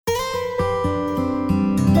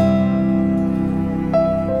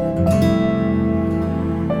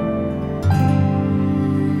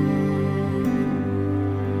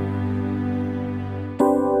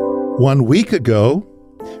1 week ago,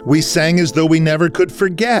 we sang as though we never could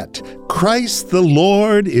forget, Christ the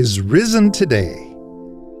Lord is risen today.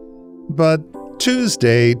 But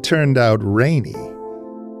Tuesday turned out rainy,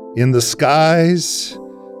 in the skies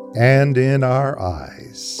and in our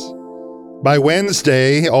eyes. By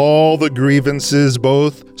Wednesday, all the grievances,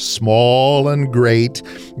 both small and great,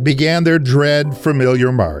 began their dread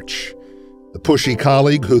familiar march. The pushy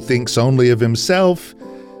colleague who thinks only of himself,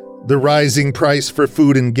 the rising price for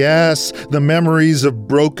food and gas, the memories of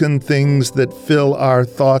broken things that fill our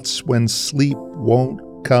thoughts when sleep won't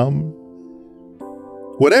come.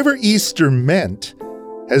 Whatever Easter meant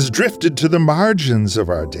has drifted to the margins of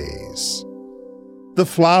our days. The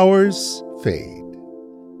flowers fade.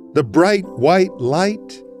 The bright white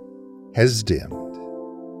light has dimmed.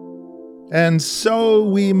 And so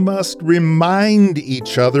we must remind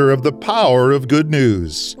each other of the power of good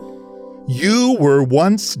news. You were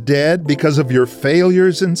once dead because of your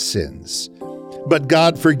failures and sins, but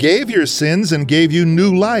God forgave your sins and gave you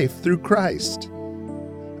new life through Christ.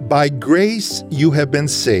 By grace you have been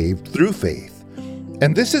saved through faith,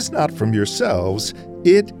 and this is not from yourselves,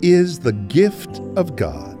 it is the gift of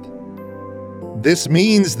God. This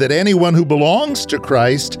means that anyone who belongs to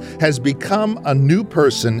Christ has become a new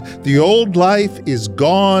person. The old life is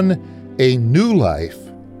gone, a new life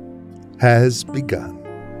has begun.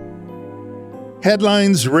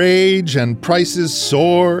 Headlines rage and prices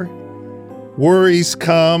soar. Worries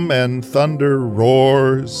come and thunder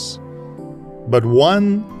roars. But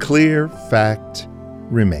one clear fact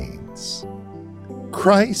remains.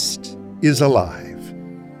 Christ is alive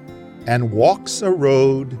and walks a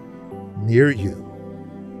road near you.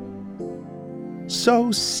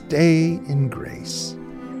 So stay in grace.